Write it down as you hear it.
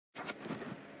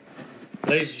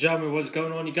Ladies and gentlemen, what's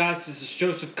going on, you guys? This is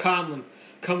Joseph Conlon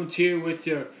coming to you with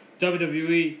your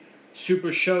WWE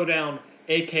Super Showdown,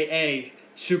 aka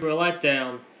Super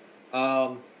Letdown,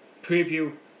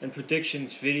 preview and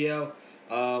predictions video.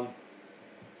 I'm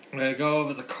going to go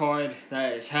over the card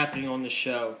that is happening on the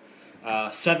show.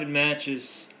 7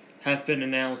 matches have been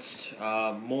announced.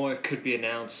 More could be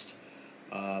announced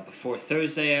before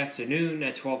Thursday afternoon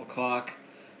at 12 o'clock.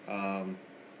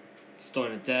 It's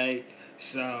during the day,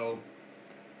 so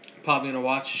probably going to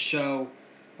watch the show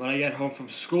when I get home from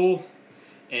school,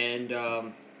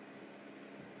 and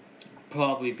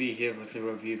probably be here with a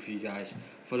review for you guys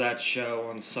for that show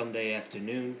on Sunday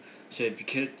afternoon. So if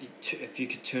you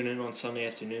could tune in on Sunday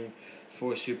afternoon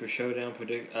for a Super Showdown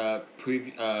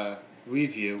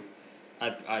review,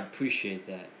 I'd appreciate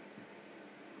that.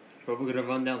 But we're gonna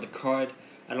run down the card.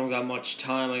 I don't got much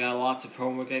time. I got lots of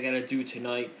homework I gotta do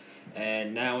tonight,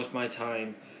 and now is my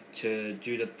time to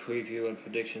do the preview and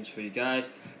predictions for you guys.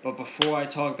 But before I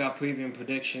talk about preview and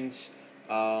predictions,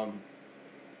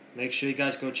 make sure you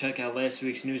guys go check out last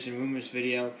week's News and Rumors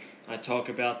video. I talk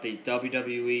about the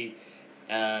WWE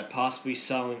possibly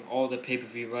selling all the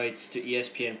pay-per-view rights to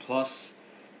ESPN Plus,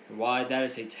 and why that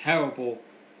is a terrible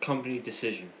company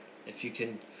decision. If you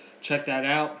can check that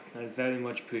out, I'd very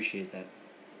much appreciate that.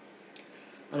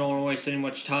 I don't want to waste any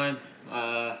much time.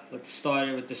 Let's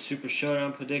start with the Super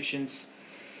Showdown predictions.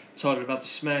 Talking about the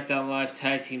SmackDown Live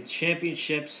Tag Team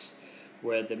Championships,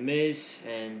 where The Miz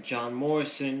and John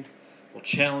Morrison will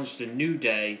challenge The New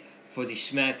Day for the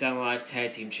SmackDown Live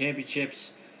Tag Team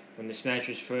Championships. When this match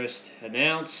was first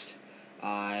announced,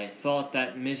 I thought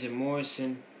that Miz and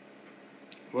Morrison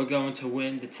were going to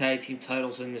win the tag team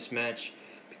titles in this match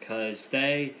because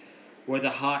they were the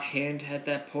hot hand at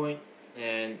that point,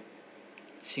 and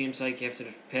it seems like after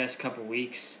the past couple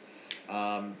weeks,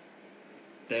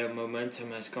 their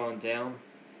momentum has gone down.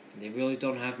 They really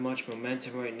don't have much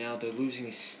momentum right now. They're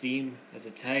losing steam as a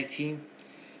tag team.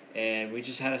 And we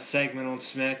just had a segment on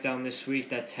SmackDown this week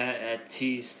that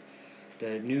teased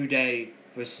the New Day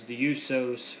versus the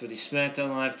Usos for the SmackDown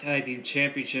Live Tag Team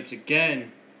Championships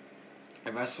again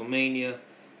at WrestleMania.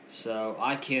 So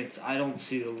I don't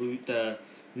see the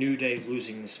New Day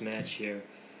losing this match here.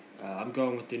 I'm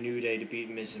going with the New Day to beat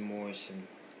Miz and Morrison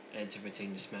and to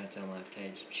retain the SmackDown Live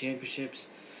Tag Team Championships.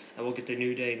 And we'll get the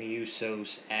New Day and the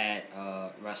Usos at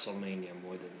WrestleMania,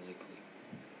 more than likely.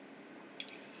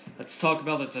 Let's talk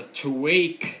about the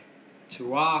Tuwak,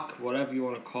 whatever you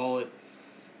want to call it,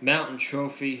 Mountain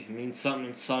Trophy. It means something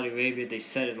in Saudi Arabia. They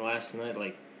said it last night,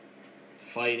 like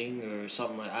fighting or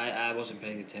something like. I wasn't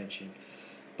paying attention.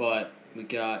 But we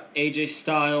got AJ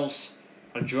Styles,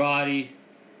 Andrade,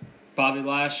 Bobby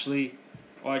Lashley,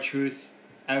 R-Truth,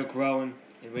 Eric Rowan,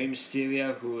 and Rey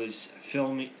Mysterio, who is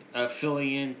filling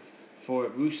in for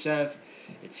Rusev.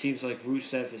 It seems like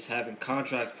Rusev is having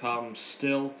contract problems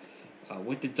still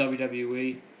with the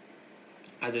WWE.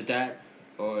 Either that,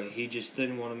 or he just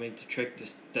didn't want to make the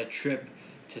trip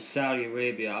to Saudi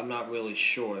Arabia. I'm not really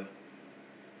sure.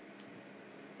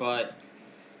 But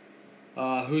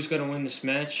who's going to win this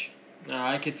match?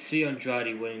 I could see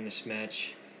Andrade winning this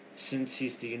match since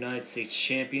he's the United States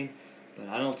champion, but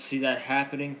I don't see that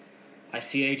happening. I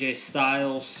see AJ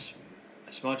Styles,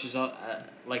 as much as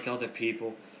like other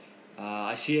people,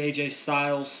 I see AJ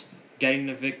Styles getting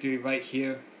the victory right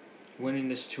here, winning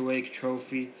this Tuwak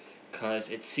trophy, because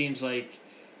it seems like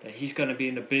that he's going to be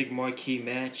in a big marquee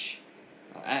match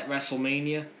at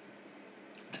WrestleMania.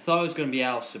 I thought it was going to be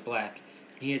Aleister Black.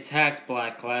 He attacked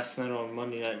Black last night on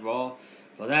Monday Night Raw,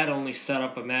 but that only set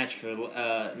up a match for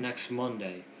next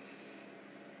Monday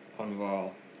on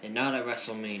Raw, and not at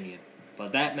WrestleMania.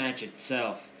 But that match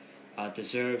itself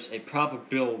deserves a proper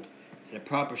build and a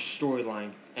proper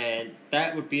storyline, and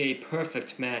that would be a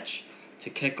perfect match to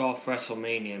kick off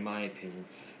WrestleMania, in my opinion.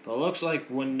 But it looks like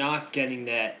we're not getting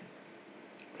that,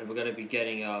 and we're going to be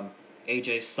getting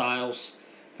AJ Styles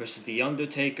versus The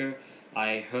Undertaker.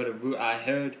 I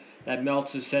heard that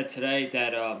Meltzer said today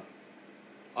that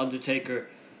Undertaker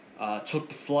took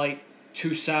the flight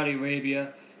to Saudi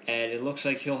Arabia, and it looks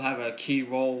like he'll have a key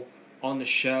role on the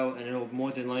show, and it'll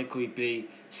more than likely be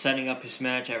setting up his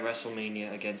match at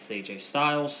WrestleMania against AJ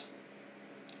Styles.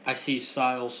 I see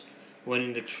Styles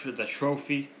winning the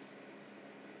trophy,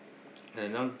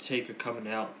 and Undertaker coming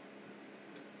out,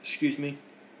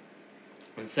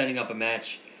 and setting up a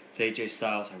match with AJ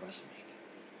Styles at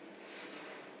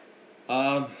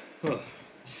WrestleMania.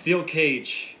 Steel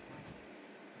Cage,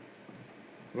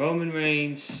 Roman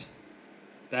Reigns,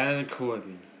 Baron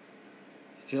Corbin.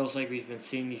 Feels like we've been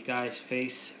seeing these guys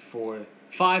face for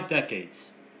 5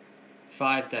 decades.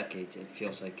 5 decades, it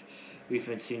feels like we've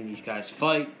been seeing these guys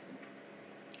fight.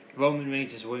 Roman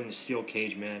Reigns is winning the steel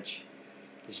cage match.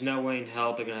 There's no way in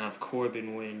hell they're going to have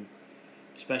Corbin win,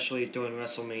 especially during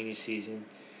WrestleMania season,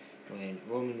 when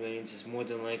Roman Reigns is more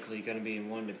than likely going to be in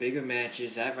one of the bigger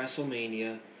matches at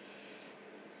WrestleMania.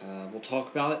 We'll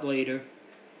talk about it later,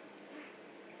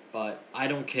 but I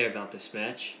don't care about this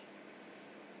match.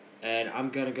 And I'm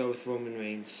going to go with Roman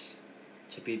Reigns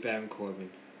to beat Baron Corbin.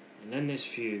 And then this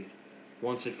feud,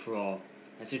 once and for all,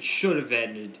 as it should have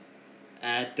ended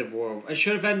at the Royal... It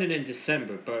should have ended in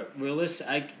December, but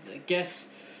I guess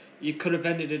you could have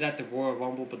ended it at the Royal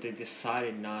Rumble, but they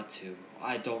decided not to.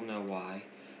 I don't know why,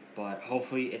 but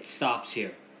hopefully it stops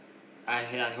here. I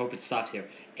hope it stops here.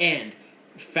 And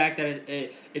the fact that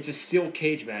it's a steel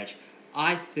cage match,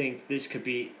 I think this could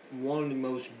be one of the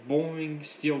most boring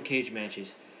steel cage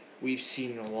matches we've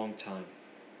seen in a long time.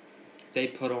 They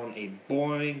put on a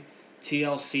boring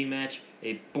TLC match,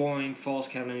 a boring Falls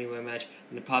Count Anywhere match,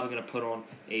 and they're probably going to put on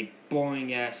a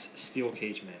boring-ass steel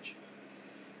cage match.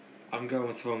 I'm going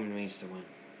with Roman Reigns to win.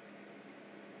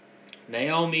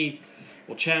 Naomi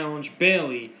will challenge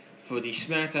Bayley for the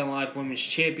SmackDown Live Women's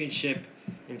Championship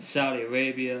in Saudi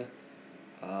Arabia.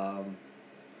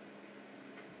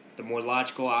 The more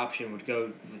logical option would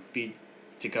be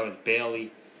to go with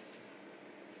Bayley,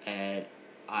 and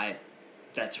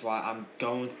that's why I'm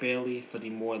going with Bayley for the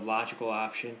more logical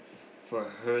option for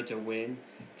her to win,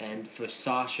 and for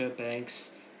Sasha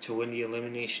Banks to win the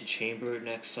Elimination Chamber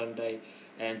next Sunday,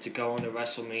 and to go on to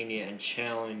WrestleMania and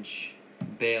challenge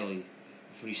Bayley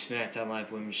for the SmackDown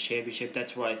Live Women's Championship.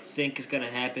 That's what I think is going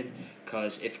to happen,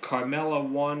 because if Carmella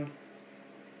won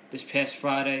this past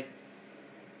Friday,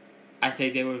 I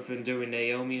think they would have been doing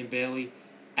Naomi and Bayley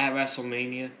at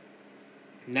WrestleMania.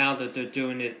 Now that they're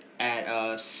doing it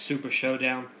at Super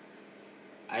Showdown,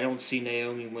 I don't see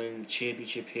Naomi winning the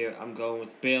championship here. I'm going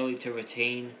with Bayley to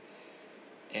retain.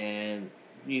 And,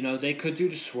 they could do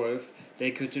the swerve.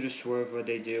 They could do the swerve where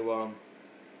they do,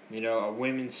 a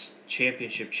women's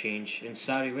championship change in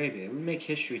Saudi Arabia. It would make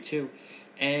history, too.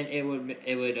 And it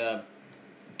would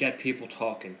get people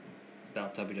talking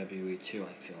about WWE, too,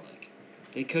 I feel like.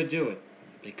 They could do it.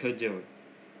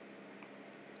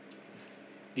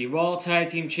 The Raw Tag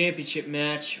Team Championship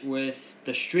match with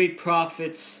the Street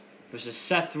Profits versus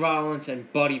Seth Rollins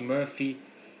and Buddy Murphy.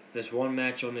 There's one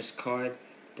match on this card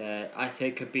that I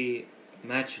think could be a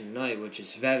match of the night, which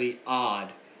is very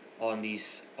odd on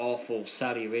these awful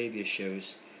Saudi Arabia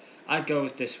shows. I'd go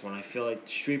with this one. I feel like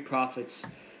the Street Profits are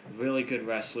really good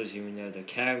wrestlers, even though their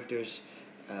characters,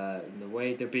 the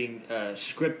way they're being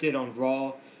scripted on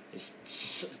Raw,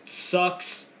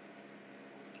 sucks.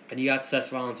 And you got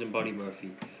Seth Rollins and Buddy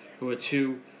Murphy, who are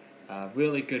two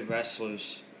really good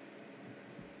wrestlers.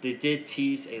 They did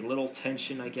tease a little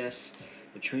tension, I guess,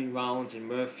 between Rollins and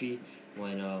Murphy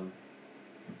when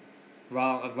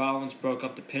Rollins broke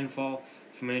up the pinfall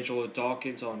from Angelo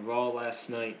Dawkins on Raw last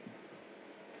night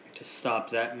to stop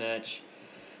that match.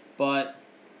 But,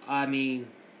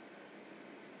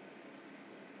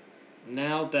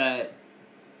 now that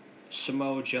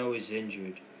Samoa Joe is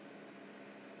injured,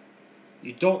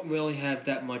 you don't really have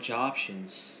that much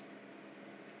options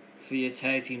for your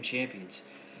tag team champions.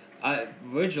 I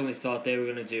originally thought they were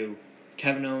going to do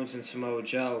Kevin Owens and Samoa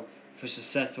Joe versus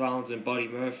Seth Rollins and Buddy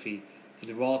Murphy for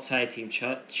the Raw Tag Team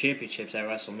Championships at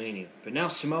WrestleMania. But now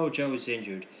Samoa Joe is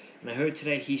injured, and I heard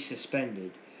today he's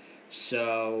suspended.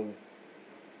 So,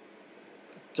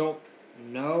 I don't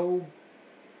know.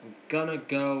 I'm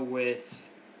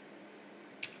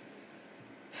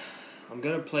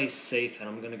going to play safe, and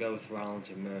I'm going to go with Rollins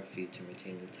and Murphy to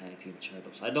retain the tag team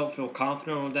titles. I don't feel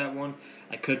confident on that one.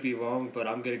 I could be wrong, but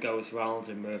I'm going to go with Rollins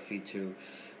and Murphy to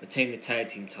retain the tag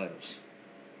team titles.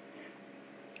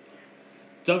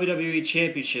 WWE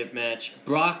Championship match,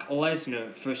 Brock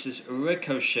Lesnar versus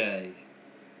Ricochet.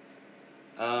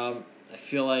 I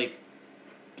feel like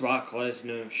Brock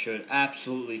Lesnar should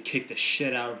absolutely kick the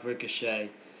shit out of Ricochet.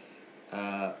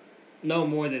 No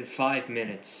more than 5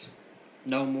 minutes.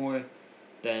 No more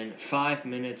than 5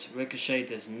 minutes. Ricochet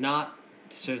does not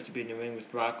deserve to be in the ring with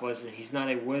Brock Lesnar. He's not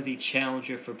a worthy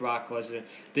challenger for Brock Lesnar.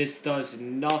 This does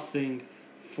nothing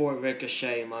for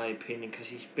Ricochet, in my opinion, because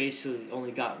he's basically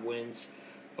only got wins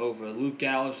over Luke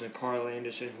Gallows and Carl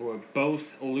Anderson, who are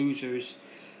both losers.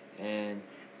 And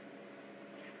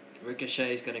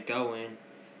Ricochet is going to go in.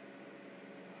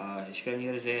 He's going to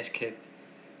get his ass kicked.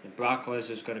 And Brock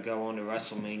Lesnar is going to go on to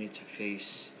WrestleMania to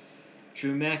face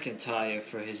Drew McIntyre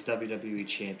for his WWE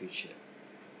Championship.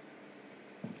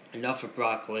 Enough of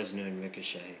Brock Lesnar and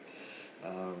Ricochet.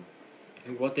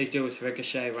 What they do with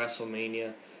Ricochet at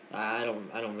WrestleMania, I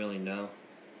don't really know.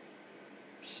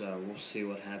 So we'll see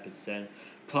what happens then.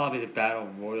 Probably the Battle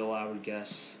Royal, I would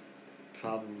guess.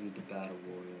 probably the Battle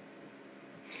Royal.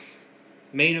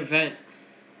 Main event,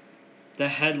 the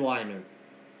headliner,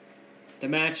 the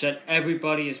match that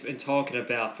everybody has been talking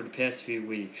about for the past few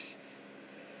weeks.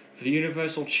 For the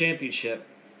Universal Championship,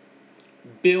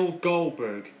 Bill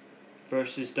Goldberg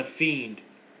versus The Fiend,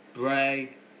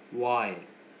 Bray Wyatt.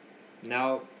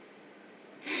 Now,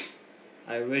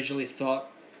 I originally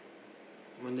thought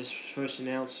when this was first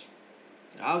announced,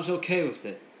 I was okay with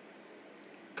it.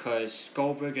 Because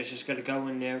Goldberg is just going to go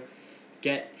in there,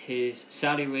 get his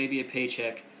Saudi Arabia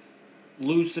paycheck,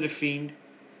 lose to The Fiend,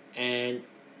 and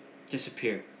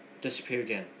disappear. Disappear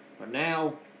again. But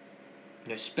now,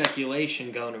 there's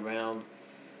speculation going around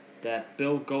that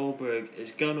Bill Goldberg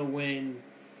is going to win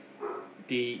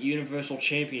the Universal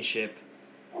Championship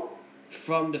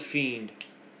from The Fiend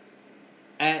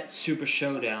at Super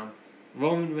Showdown.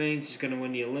 Roman Reigns is going to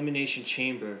win the Elimination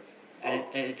Chamber, and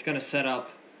it's going to set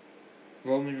up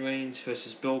Roman Reigns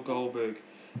versus Bill Goldberg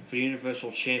for the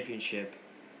Universal Championship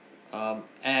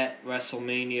at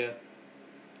WrestleMania,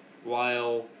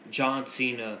 while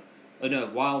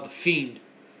while The Fiend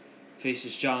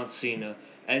faces John Cena.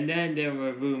 And then there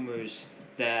were rumors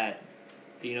that,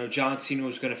 John Cena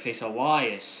was going to face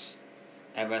Elias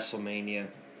at WrestleMania.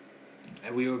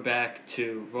 And we were back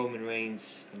to Roman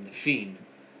Reigns and The Fiend.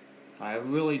 I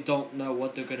really don't know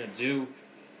what they're going to do.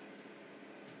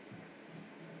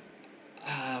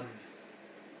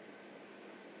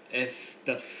 If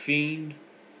The Fiend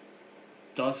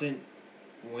doesn't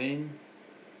win,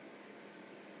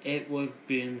 it would have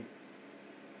been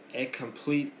a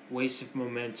complete waste of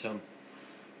momentum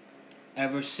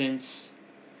ever since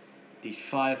the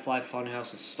Firefly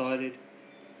Funhouse has started.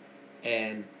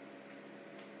 And,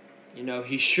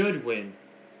 he should win.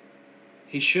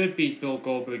 He should beat Bill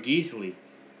Goldberg easily.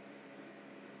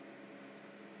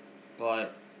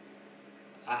 But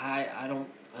I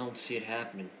don't see it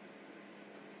happening.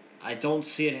 I don't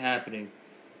see it happening.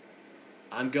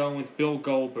 I'm going with Bill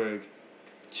Goldberg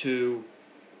to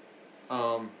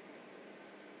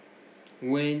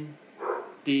win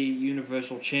the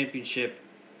Universal Championship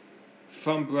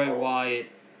from Bray Wyatt,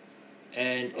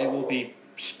 and it will be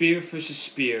spear versus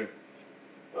spear.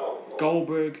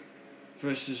 Goldberg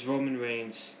versus Roman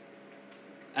Reigns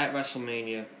at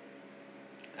WrestleMania,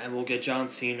 and we'll get John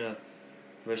Cena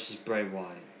versus Bray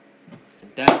Wyatt.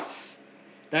 And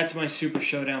that's my Super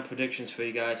Showdown predictions for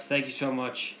you guys. Thank you so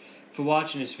much for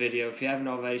watching this video. If you haven't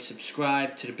already,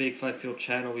 subscribe to the Big Fight Field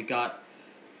channel. We got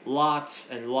lots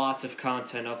and lots of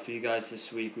content up for you guys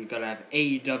this week. We've got to have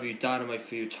AEW Dynamite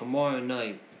for you tomorrow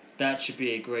night. That should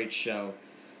be a great show.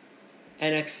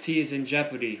 NXT is in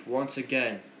jeopardy once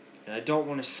again. And I don't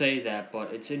want to say that,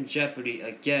 but it's in jeopardy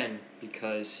again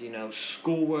because,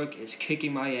 schoolwork is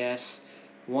kicking my ass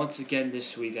once again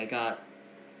this week. I got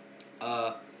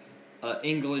an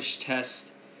English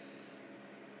test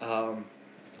on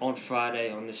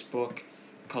Friday on this book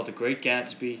called The Great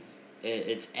Gatsby.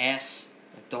 It's ass.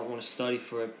 I don't want to study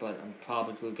for it, but I'm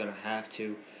probably going to have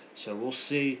to. So we'll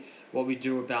see what we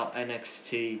do about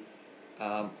NXT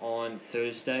on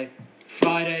Thursday.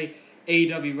 Friday,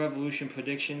 AEW Revolution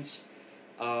predictions.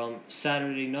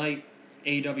 Saturday night,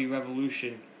 AEW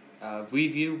Revolution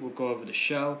review. We'll go over the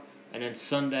show. And then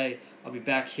Sunday, I'll be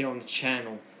back here on the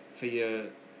channel for your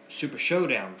Super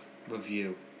Showdown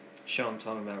review. Show I'm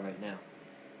talking about right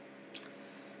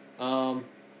now.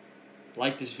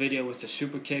 Like this video with the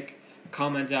super kick.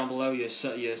 Comment down below your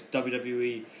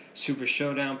WWE Super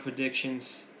Showdown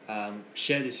predictions.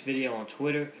 Share this video on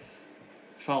Twitter.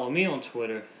 Follow me on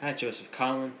Twitter at Joseph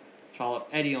Collin. Follow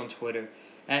Eddie on Twitter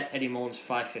at Eddie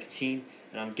Mullins515.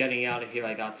 And I'm getting out of here.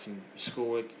 I got some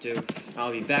schoolwork to do. And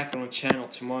I'll be back on the channel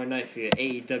tomorrow night for your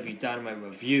AEW Dynamite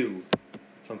review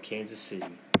from Kansas City.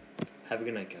 Have a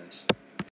good night, guys.